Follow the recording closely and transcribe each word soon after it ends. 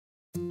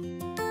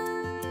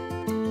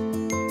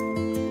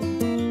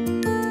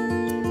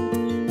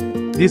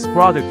This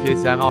product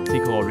is an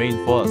optical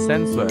rainfall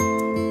sensor,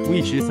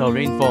 which is a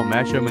rainfall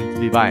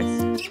measurement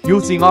device,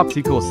 using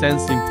optical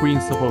sensing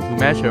principle to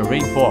measure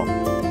rainfall.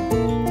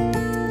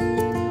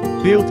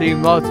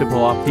 Built-in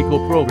multiple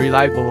optical probe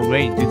reliable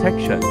rain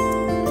detection.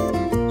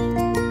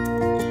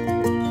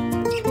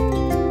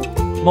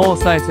 Small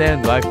size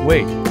and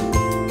lightweight.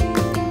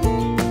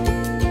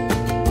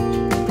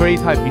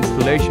 Tray-type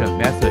installation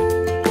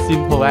method,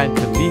 simple and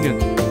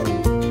convenient.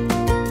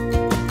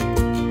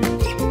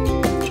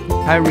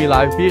 High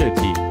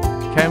reliability,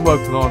 can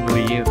work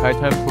normally in high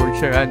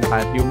temperature and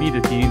high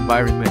humidity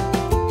environment.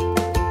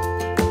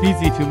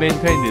 Easy to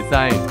maintain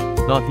design,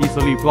 not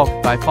easily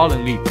blocked by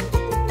fallen leaves.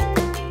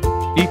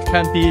 It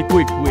can be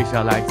equipped with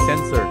a light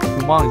sensor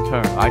to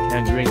monitor light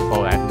and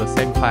rainfall at the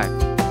same time.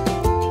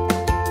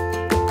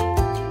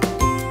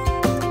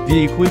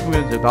 The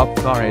equipment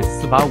adopts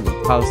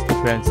RS-485 pulse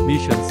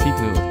transmission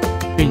signal,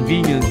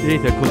 convenient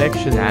data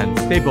collection and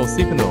stable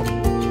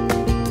signal.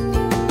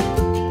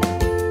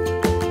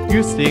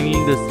 Used in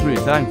industry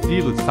design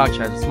fields such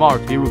as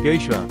smart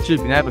irrigation,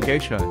 ship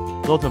navigation,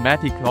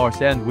 automatic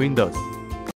doors and windows.